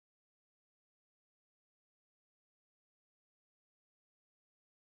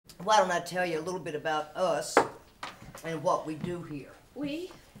Why don't I tell you a little bit about us and what we do here?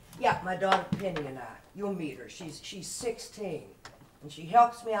 We? Yeah, my daughter Penny and I. You'll meet her. She's 16, and she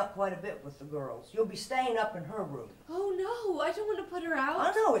helps me out quite a bit with the girls. You'll be staying up in her room. Oh, no, I don't want to put her out.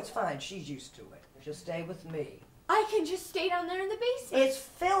 Oh, no, it's fine. She's used to it. She'll stay with me. I can just stay down there in the basement. It's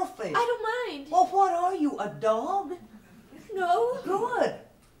filthy. I don't mind. Well, what are you, a dog? No. Good.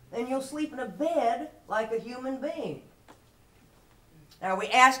 Then you'll sleep in a bed like a human being. Now, we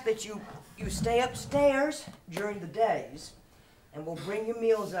ask that you stay upstairs during the days, and we'll bring your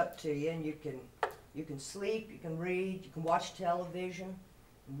meals up to you, and you can sleep, you can read, you can watch television,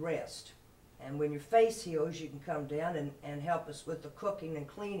 and rest. And when your face heals, you can come down and help us with the cooking and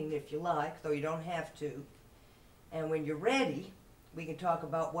cleaning if you like, though you don't have to. And when you're ready, we can talk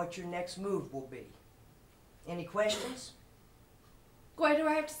about what your next move will be. Any questions? Why do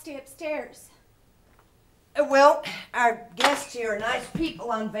I have to stay upstairs? Well, our guests here are nice people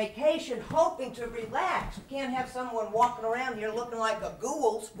on vacation hoping to relax. We can't have someone walking around here looking like a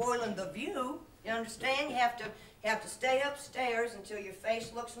ghoul spoiling the view. You understand? You have to stay upstairs until your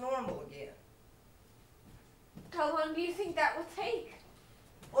face looks normal again. How long do you think that will take?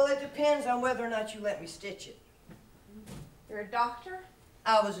 Well, it depends on whether or not you let me stitch it. You're a doctor?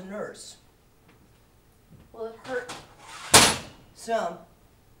 I was a nurse. Will it hurt? Some.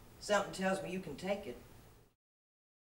 Something tells me you can take it.